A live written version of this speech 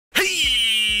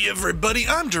everybody,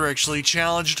 I'm Directionally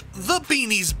Challenged. The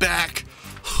beanie's back.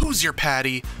 Who's your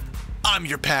Patty? I'm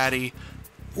your Patty.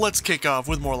 Let's kick off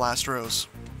with more Last Rose.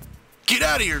 Get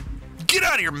out of here! Get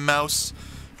out of here, mouse!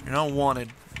 You're not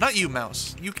wanted. Not you,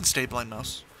 mouse. You can stay blind,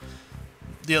 mouse.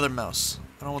 The other mouse.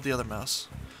 I don't want the other mouse.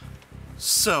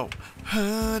 So,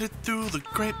 headed through the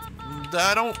grape.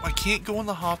 I can't go in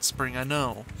the hot spring, I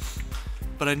know.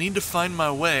 But I need to find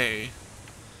my way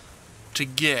to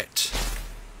get...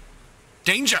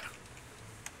 Danger!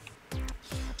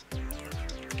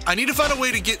 I need to find a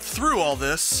way to get through all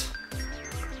this,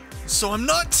 so I'm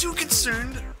not too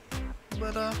concerned,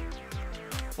 but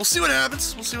we'll see what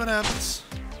happens,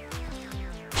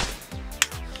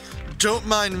 Don't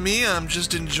mind me, I'm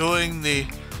just enjoying the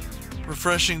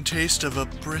refreshing taste of a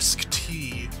brisk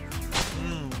tea.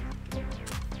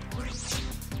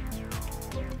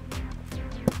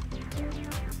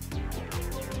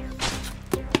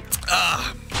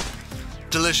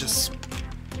 Delicious.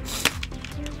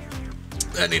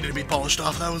 That needed to be polished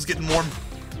off. That was getting warm.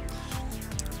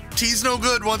 Tea's no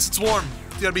good once it's warm.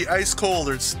 You gotta be ice cold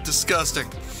or it's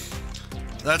disgusting.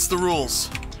 That's the rules.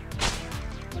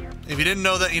 If you didn't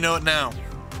know that, you know it now.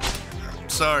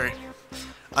 Sorry.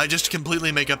 I just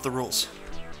completely make up the rules.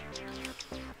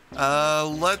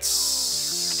 Let's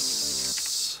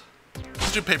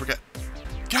do paper cut.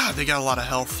 God, they got a lot of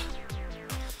health.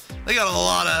 They got a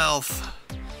lot of health.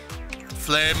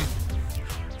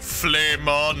 Flame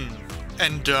on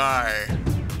and die.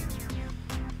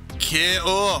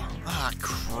 Oh,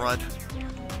 crud.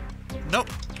 Nope.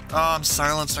 Oh, I'm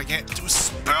silenced. I can't do a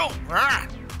spell. Ah.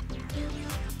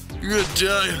 You're gonna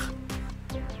die.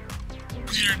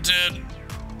 You're dead.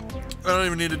 I don't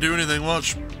even need to do anything.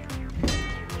 Watch.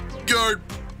 Guard.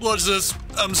 Watch this.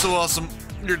 I'm so awesome.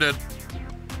 You're dead.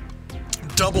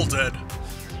 Double dead.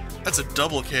 That's a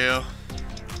double KO.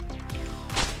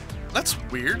 That's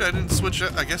weird. I didn't switch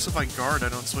out. I guess if I guard, I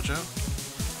don't switch out.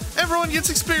 Everyone gets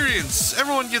experience.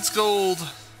 Everyone gets gold.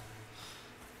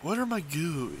 What are my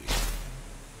gooey?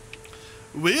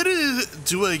 Where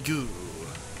do I go?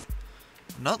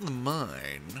 Not in the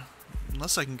mine.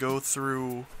 Unless I can go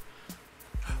through...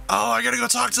 Oh, I gotta go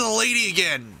talk to the lady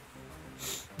again.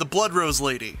 The Blood Rose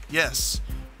lady. Yes.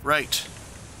 Right.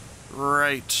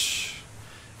 Right.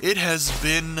 It has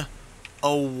been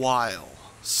a while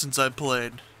since I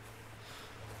played.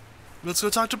 Let's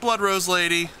go talk to Blood Rose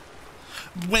lady.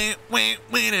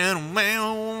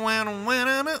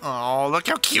 Oh, look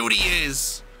how cute he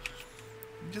is.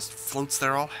 He just floats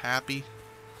there all happy.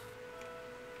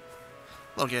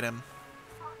 Look at him.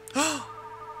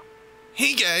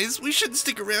 Hey guys, we shouldn't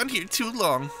stick around here too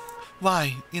long.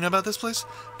 Why? You know about this place?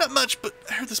 Not much, but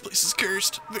I heard this place is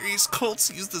cursed. Various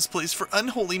cults use this place for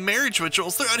unholy marriage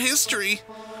rituals throughout history.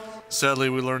 Sadly,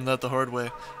 we learned that the hard way.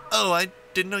 Oh, I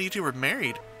didn't know you two were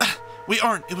married. We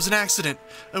aren't. It was an accident.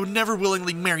 I would never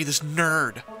willingly marry this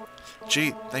nerd.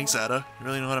 Gee, thanks, Ada. You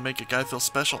really know how to make a guy feel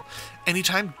special.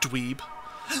 Anytime, dweeb.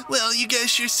 Well, you guys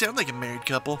sure sound like a married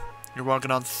couple. You're walking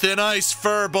on thin ice,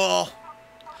 furball.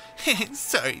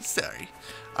 Sorry.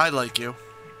 I like you.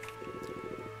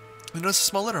 I noticed a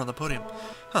small letter on the podium.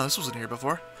 Huh, this wasn't here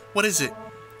before. What is it?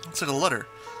 Looks like a letter.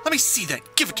 Let me see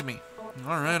that. Give it to me.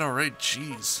 Alright,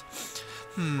 jeez.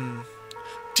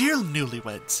 Dear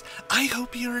newlyweds, I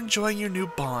hope you're enjoying your new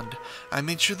bond. I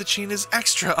made sure the chain is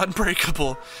extra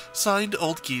unbreakable. Signed,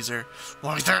 Old Geezer.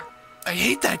 Like that? I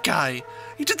hate that guy.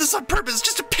 He did this on purpose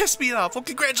just to piss me off. Well,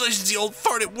 congratulations, you old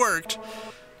fart, it worked.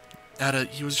 Ada,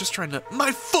 he was just trying to...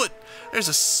 My foot! There's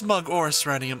a smug aura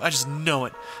surrounding him. I just know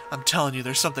it. I'm telling you,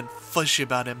 there's something fishy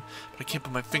about him, but I can't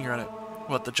put my finger on it.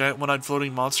 What, the giant one-eyed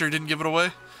floating monster didn't give it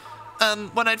away?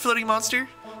 One-eyed floating monster?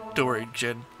 Don't worry,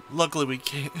 Jen. Luckily,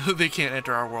 they can't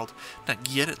enter our world. Not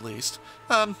yet, at least.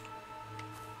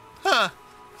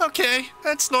 Okay,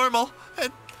 that's normal.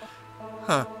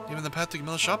 Even the path to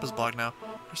Camilla's shop is blocked now.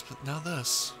 Now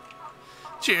this.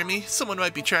 Jeremy, someone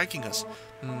might be tracking us.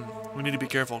 We need to be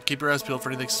careful. Keep your eyes peeled for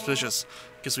anything suspicious.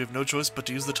 Guess we have no choice but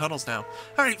to use the tunnels now.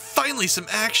 Alright, finally some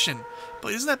action!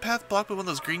 But isn't that path blocked by one of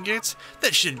those green gates?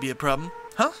 That shouldn't be a problem.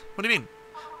 Huh? What do you mean?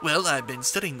 Well, I've been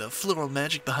studying the floral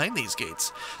magic behind these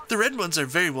gates. The red ones are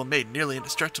very well made, nearly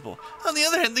indestructible. On the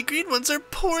other hand, the green ones are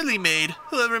poorly made.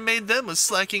 Whoever made them was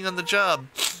slacking on the job.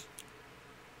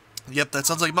 Yep, that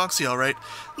sounds like Moxie, alright.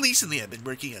 Recently, I've been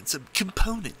working on some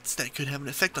components that could have an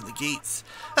effect on the gates.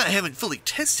 I haven't fully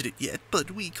tested it yet,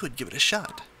 but we could give it a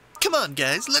shot. Come on,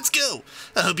 guys, let's go!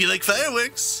 I hope you like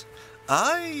fireworks!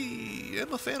 I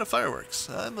am a fan of fireworks.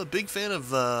 I'm a big fan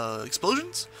of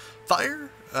explosions,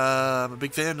 fire. I'm a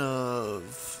big fan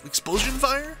of explosion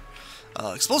fire.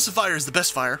 Explosive fire is the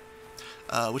best fire,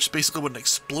 which is basically what an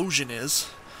explosion is.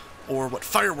 or what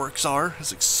fireworks are,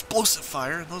 is explosive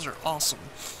fire, and those are awesome.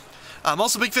 I'm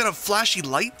also a big fan of flashy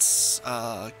lights,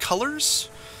 colors.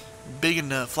 Big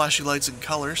into flashy lights and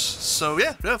colors. So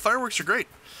yeah, fireworks are great.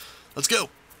 Let's go.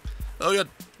 Oh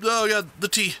god, the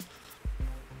tea.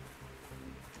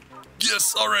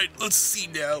 Yes, alright, let's see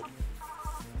now.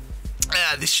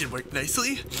 Ah, this should work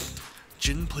nicely.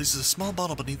 Jin places a small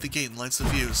bottle beneath the gate and lights the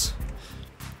fuse.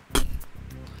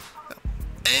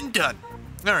 And done.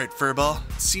 Alright, Furball.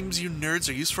 Seems you nerds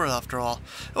are useful after all.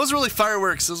 It wasn't really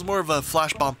fireworks, it was more of a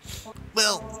flash bomb.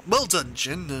 Well done,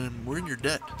 Jin. We're in your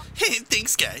debt. Hey,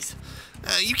 thanks, guys.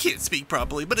 You can't speak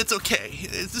properly, but it's okay.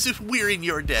 We're in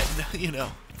your debt, you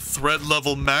know. Threat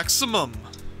level maximum.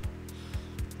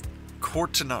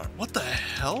 Cortinar. What the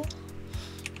hell?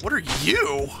 What are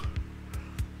you?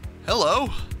 Hello?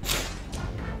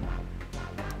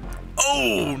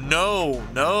 Oh, no,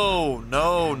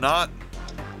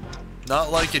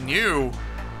 not liking you.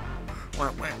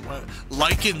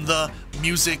 Liking the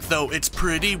music, though, it's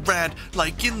pretty rad.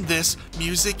 Liking this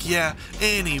music, yeah.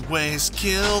 Anyways,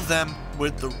 kill them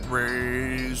with the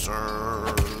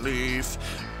razor leaf.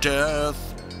 Death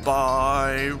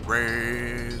by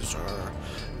razor.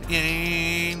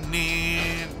 You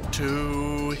need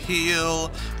to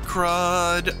heal.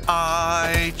 Crud,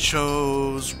 I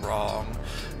chose wrong.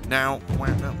 Now,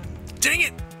 dang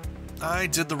it! I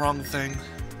did the wrong thing.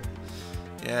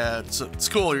 Yeah, it's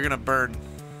cool, you're gonna burn.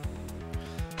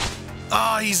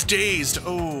 Ah, he's dazed.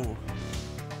 Oh.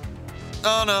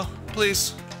 Oh no,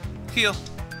 please. Heal.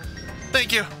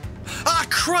 Thank you. Ah,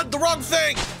 crud, the wrong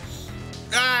thing!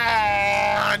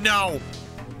 Ah, no.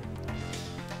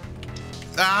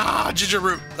 Ah, ginger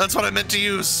root. That's what I meant to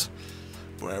use.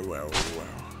 Wow.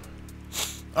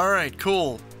 Alright,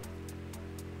 cool.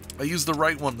 I used the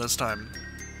right one this time.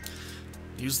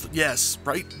 Yes,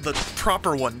 right? The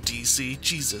proper one, DC.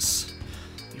 Jesus.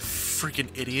 You freaking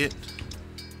idiot.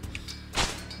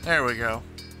 There we go.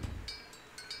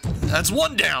 That's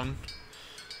one down!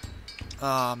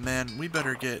 Aw, man, we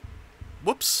better get...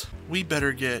 Whoops. We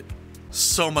better get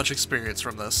so much experience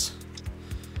from this.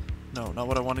 No, not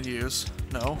what I wanted to use.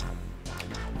 No.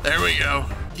 There we go.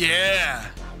 Yeah!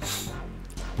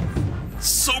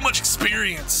 So much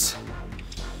experience!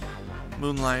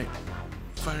 Moonlight.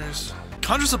 Fires.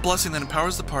 Conjures a blessing that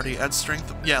empowers the party, adds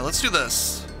strength. Yeah, let's do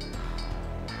this.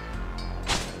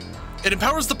 It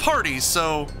empowers the party,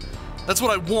 so that's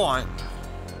what I want.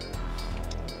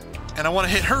 And I want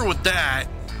to hit her with that,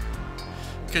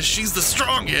 because she's the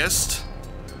strongest.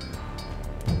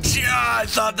 Yeah, I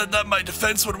thought that my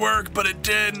defense would work, but it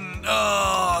didn't.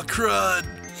 Oh, crud.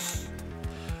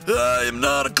 I am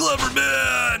not a clever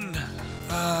man.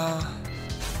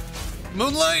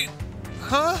 Moonlight?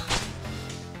 Huh?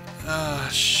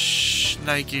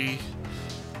 Shnikey.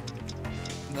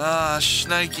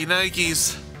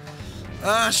 Nikes.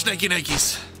 Snaky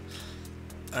Nikes.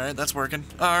 Alright, that's working.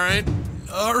 Alright.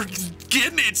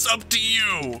 Gin, it's up to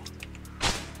you.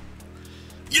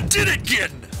 You did it,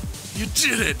 Gin! You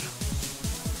did it!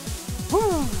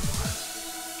 Woo!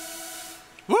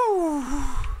 Woo!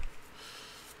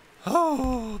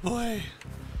 Oh, boy.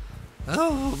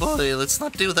 Oh, boy, let's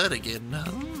not do that again.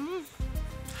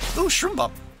 Oh, Shroom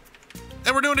Bomb.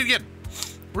 And we're doing it again.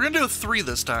 We're gonna do a 3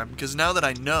 this time, because now that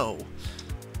I know...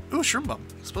 Ooh, Shroom Bomb.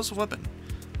 Explosive weapon.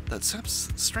 That saps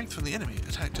strength from the enemy.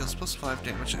 Attack deals +5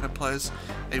 damage and applies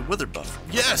a wither buff.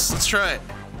 Yes! Let's try it.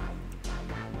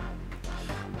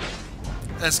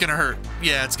 That's gonna hurt.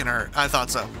 Yeah, it's gonna hurt. I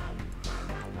thought so.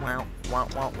 Wow.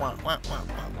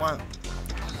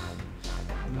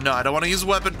 No, I don't want to use a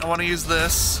weapon. I want to use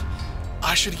this.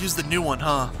 I should use the new one,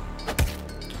 huh?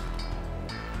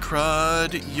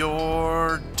 Crud,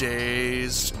 you're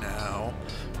dazed now.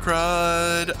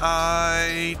 Crud,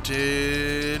 I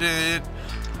didn't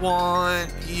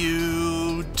want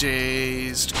you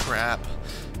dazed. Crap.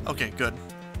 Okay, good.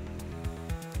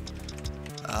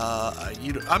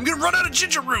 I'm gonna run out of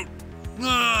ginger root.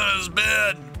 That was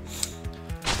bad.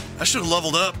 I should have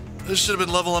leveled up. This should have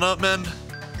been leveling up, man.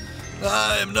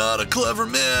 I am not a clever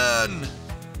man.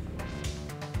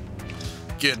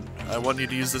 Gin, I want you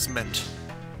to use this mint.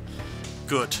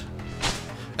 Good.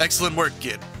 Excellent work,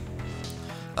 Gin.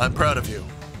 I'm proud of you.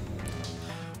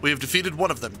 We have defeated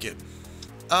one of them, Gin.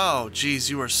 Oh, geez,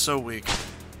 you are so weak.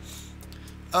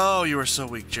 Oh, you are so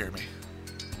weak, Jeremy.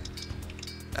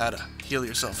 Ada, heal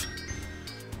yourself.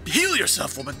 Heal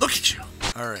yourself, woman! Look at you!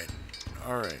 Alright.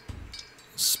 Alright.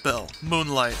 Spell.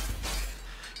 Moonlight.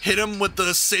 Hit him with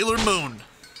the Sailor Moon.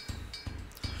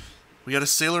 We gotta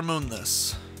Sailor Moon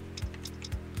this.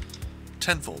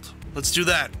 Tenfold. Let's do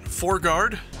that. 4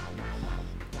 guard.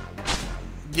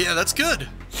 Yeah, that's good.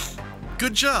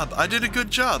 Good job. I did a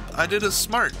good job. I did a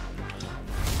smart.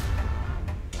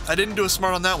 I didn't do a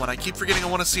smart on that one. I keep forgetting I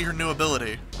want to see her new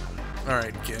ability.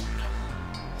 Alright, kid.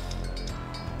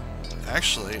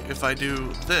 Actually, if I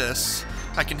do this,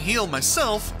 I can heal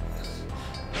myself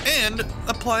and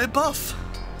apply a buff.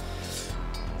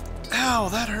 Ow,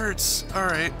 that hurts.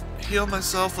 Alright, heal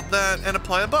myself with that and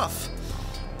apply a buff.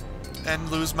 And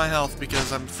lose my health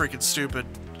because I'm freaking stupid.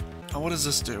 Oh, what does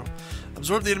this do?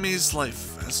 Absorb the enemy's life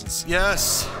essence.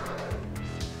 Yes!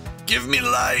 Give me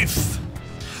life!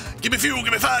 Give me fuel,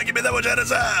 give me fire, give me that which I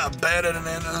desire!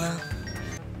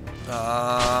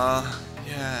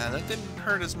 Yeah, that didn't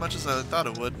hurt as much as I thought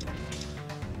it would.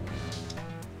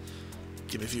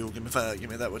 Give me fuel, give me fire, give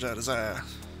me that which I desire.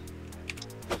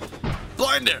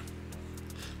 Blinder!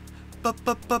 Blinded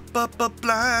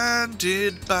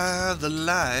by the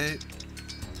light.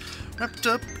 Wrapped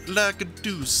up like a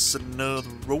deuce, another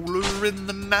roller in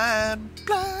the night.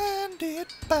 Blinded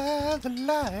by the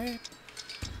light.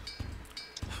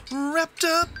 Wrapped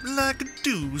up like a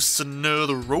deuce,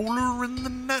 another roller in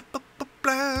the night.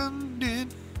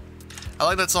 Blinded. I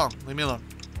like that song. Leave me alone.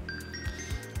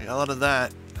 I got a lot of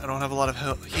that. I don't have a lot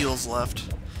of heals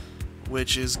left,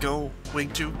 which is going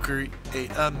to create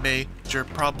a major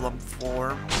problem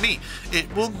for me.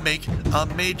 It will make a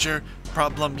major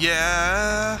problem,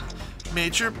 yeah.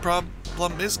 Major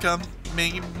problem is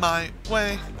coming my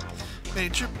way.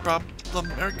 Major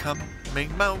problem are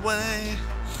coming my way.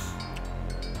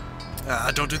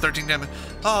 Don't do 13 damage.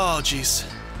 Oh, jeez.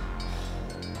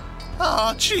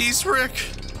 Oh, jeez, Rick.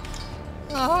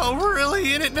 Oh, we're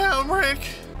really in it now, Rick.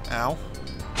 Ow.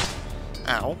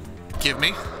 Ow. Give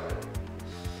me.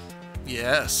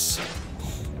 Yes.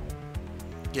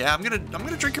 Yeah, I'm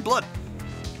gonna drink your blood.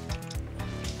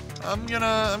 I'm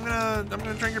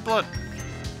gonna drink your blood.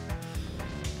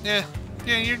 Yeah,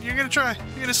 you're gonna try.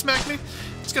 You're gonna smack me.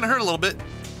 It's gonna hurt a little bit,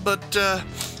 but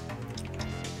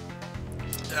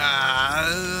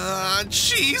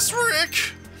jeez,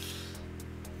 Rick.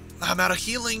 I'm out of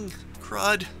healing.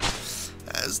 Crud.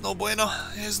 Es no bueno.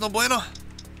 Es no bueno.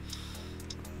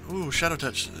 Ooh, shadow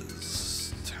touch.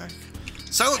 Attack.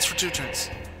 Silence for 2 turns.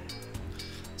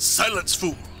 Silence,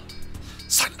 fool.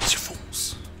 Silence, you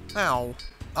fools. Ow.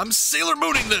 I'm Sailor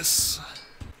Mooning this.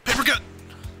 Paper cut.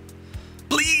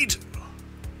 Bleed.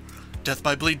 Death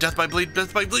by bleed, death by bleed,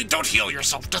 death by bleed. Don't heal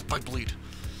yourself. Death by bleed.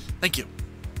 Thank you.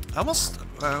 I was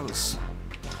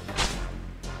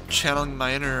channeling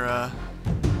my inner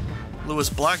Lewis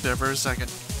Black there for a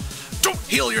second. Don't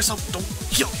heal yourself. Don't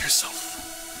heal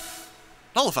yourself.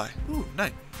 Nullify. Ooh,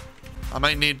 nice. I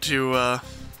might need to, I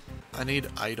need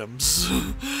items.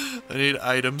 I need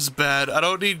items bad. I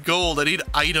don't need gold. I need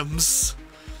items.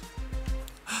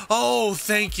 Oh,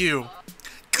 thank you.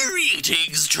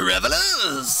 Greetings,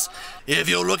 travelers. If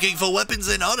you're looking for weapons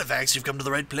and artifacts, you've come to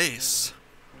the right place.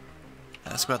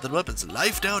 Ask about the weapons.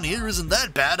 Life down here isn't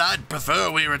that bad. I'd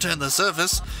prefer we return to the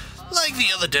surface. Like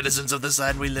the other denizens of this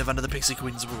land, we live under the Pixie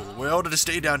Queen's rule. We're ordered to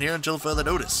stay down here until further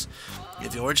notice.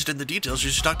 If you're interested in the details, you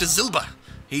should talk to Zilba.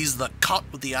 He's the cot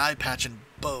with the eye patch and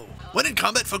bow. When in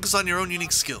combat, focus on your own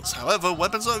unique skills. However,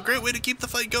 weapons are a great way to keep the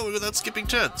fight going without skipping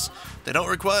turns. They don't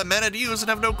require mana to use and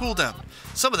have no cooldown.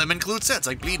 Some of them include sets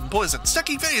like bleed and poison,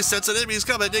 stacking phase sets and enemies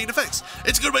combat negative effects.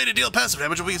 It's a good way to deal passive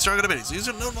damage with weak and strong abilities. Use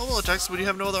no normal attacks when you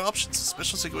have no other options in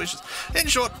special situations. In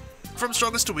short, from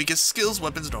strongest to weakest, skills,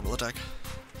 weapons, normal attack.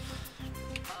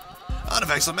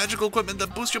 Artifacts are magical equipment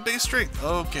that boost your base strength.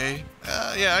 Okay.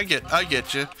 Yeah, I get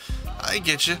you. I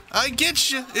get you. I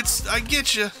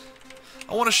get you.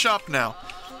 I want to shop now.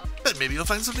 Bet maybe you'll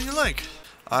find something you like.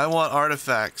 I want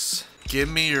artifacts. Give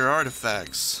me your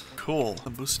artifacts. Cool. A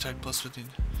boost attack plus 15.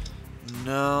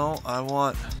 No, I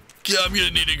want... Yeah, I'm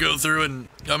gonna need to go through and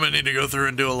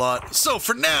do a lot. So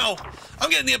for now, I'm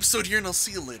getting the episode here and I'll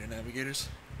see you later, navigators.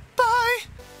 Bye!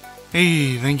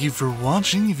 Hey, thank you for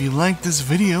watching. If you liked this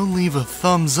video, leave a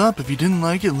thumbs up. If you didn't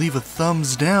like it, leave a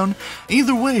thumbs down.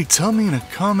 Either way, tell me in a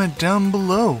comment down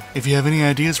below. If you have any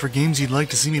ideas for games you'd like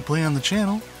to see me play on the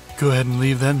channel, go ahead and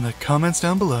leave that in the comments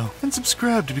down below. And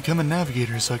subscribe to become a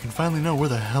navigator so I can finally know where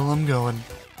the hell I'm going.